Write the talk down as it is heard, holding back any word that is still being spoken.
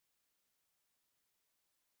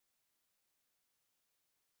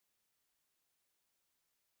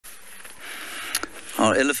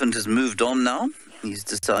Our elephant has moved on now. He's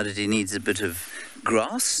decided he needs a bit of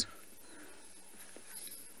grass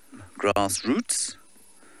roots,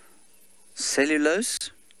 cellulose.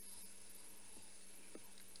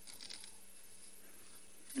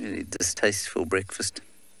 Really distasteful breakfast.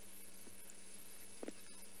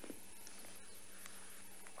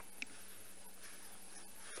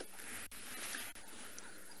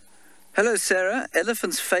 Hello, Sarah.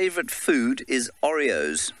 Elephant's favourite food is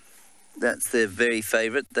Oreos. That's their very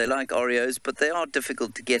favourite. They like Oreos, but they are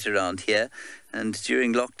difficult to get around here. And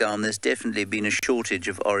during lockdown, there's definitely been a shortage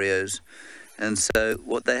of Oreos. And so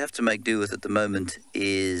what they have to make do with at the moment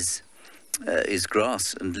is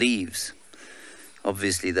grass and leaves.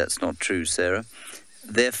 Obviously, that's not true, Sarah.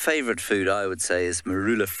 Their favourite food, I would say, is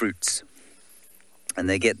marula fruits. And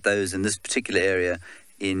they get those in this particular area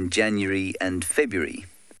in January and February.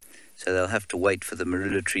 So they'll have to wait for the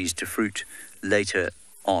marula trees to fruit later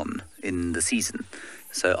on in the season.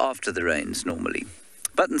 So after the rains, normally.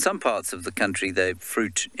 But in some parts of the country, they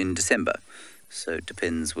fruit in December. So it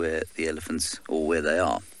depends where the elephants, or where they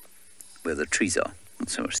are, where the trees are.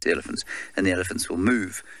 Not so much the elephants. And the elephants will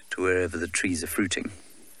move to wherever the trees are fruiting.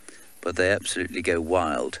 But they absolutely go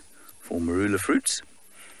wild for marula fruits.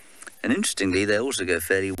 And interestingly, they also go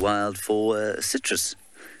fairly wild for citrus,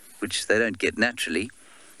 which they don't get naturally,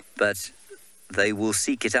 but they will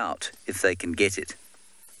seek it out if they can get it.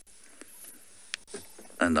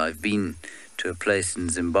 And I've been to a place in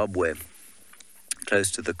Zimbabwe,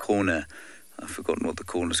 close to the corner, I've forgotten what the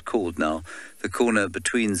corner's called now, the corner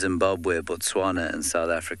between Zimbabwe, Botswana and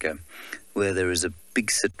South Africa, where there is a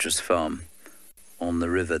big citrus farm on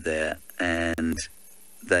the river there, and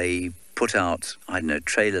they put out, I don't know,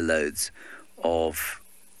 trailer loads of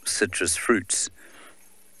citrus fruits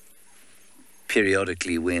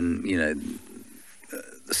periodically when, you know,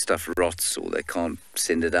 the stuff rots or they can't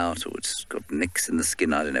send it out or it's got nicks in the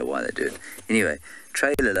skin. I don't know why they do it. Anyway,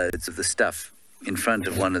 trailer loads of the stuff in front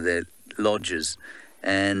of one of their lodges,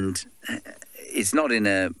 and it's not in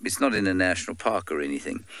a national park or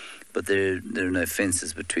anything, but there are no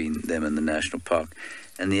fences between them and the national park.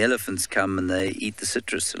 And the elephants come and they eat the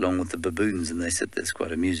citrus along with the baboons, and they sit there. It's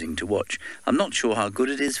quite amusing to watch. I'm not sure how good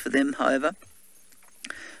it is for them, however.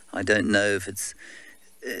 I don't know if it's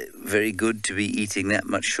very good to be eating that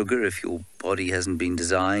much sugar if your body hasn't been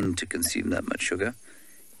designed to consume that much sugar.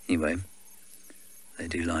 Anyway, they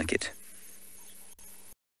do like it.